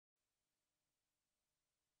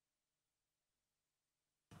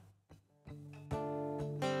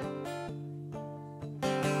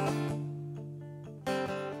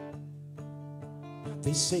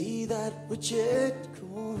They say that Richard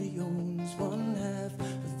Cory owns one half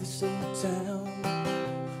of this old town,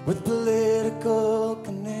 with political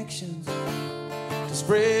connections to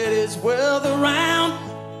spread his wealth around.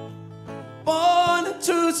 Born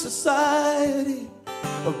into society,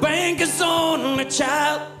 a banker's only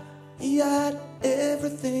child, he had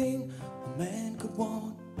everything a man could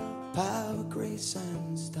want: power, grace,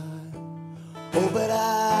 and style. Oh, but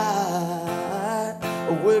I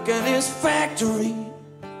work in his factory,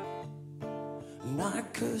 and I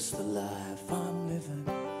curse the life I'm living,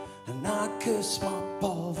 and I curse my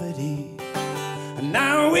poverty. And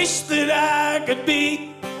I wish that I could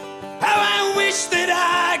be, how I wish that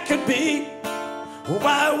I could be, oh,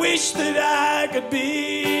 I wish that I could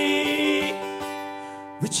be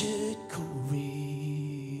Richard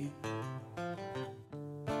Cory.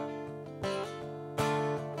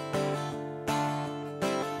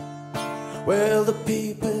 Well, the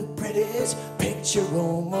people print his picture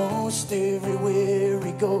almost everywhere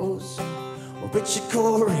he goes. Well, Richard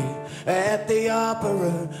Cory at the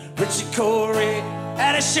opera, Richard Cory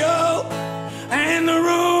at a show, and the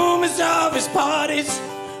rumors of his parties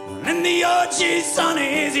and the orgies on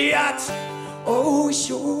his yacht. Oh, he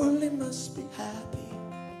surely must be happy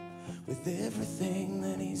with everything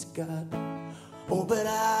that he's got. Oh, but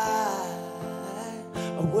I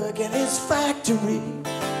work in his factory,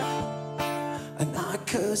 and I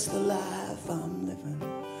curse the life I'm living,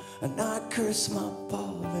 and I curse my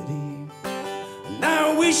poverty. And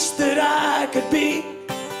I wish that I could be,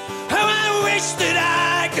 how I wish that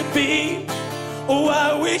I could be, oh,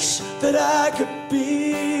 I wish that I could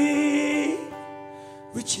be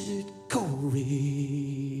Richard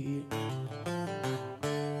Cory.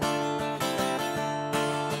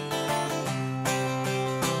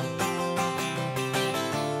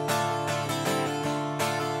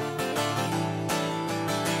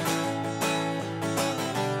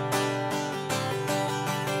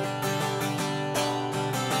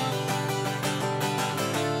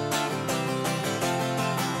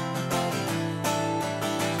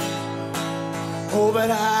 Oh,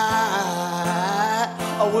 but I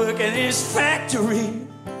work in his factory,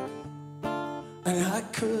 and I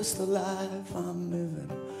curse the life I'm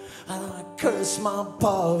living, and I curse my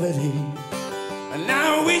poverty. And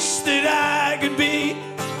I wish that I could be,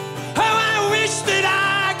 how I wish that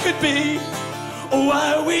I could be, oh,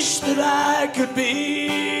 I wish that I could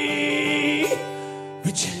be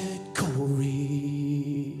Richard Cory.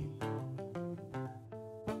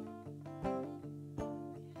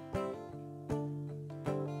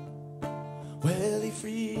 Well, he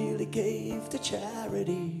freely gave to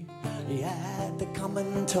charity, he had the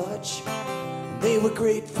common touch. They were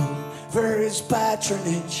grateful for his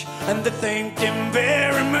patronage, and they thanked him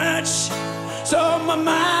very much. So my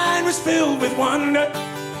mind was filled with wonder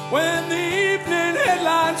when the evening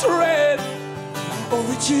headlines read, oh,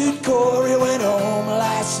 Richard Cory went home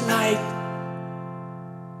last night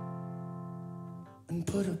and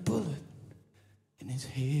put a bullet in his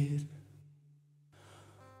head.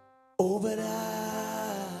 Oh, but I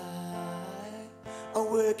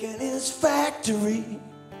work in his factory,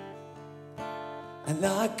 and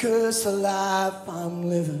I curse the life I'm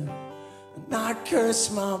living, and I curse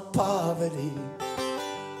my poverty.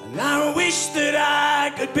 And I wish that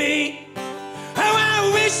I could be, how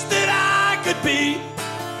I wish that I could be,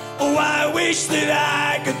 oh, I wish that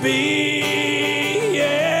I could be,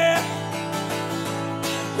 yeah,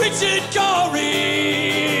 Richard Cory.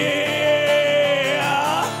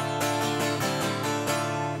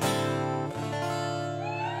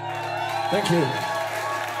 Thank you.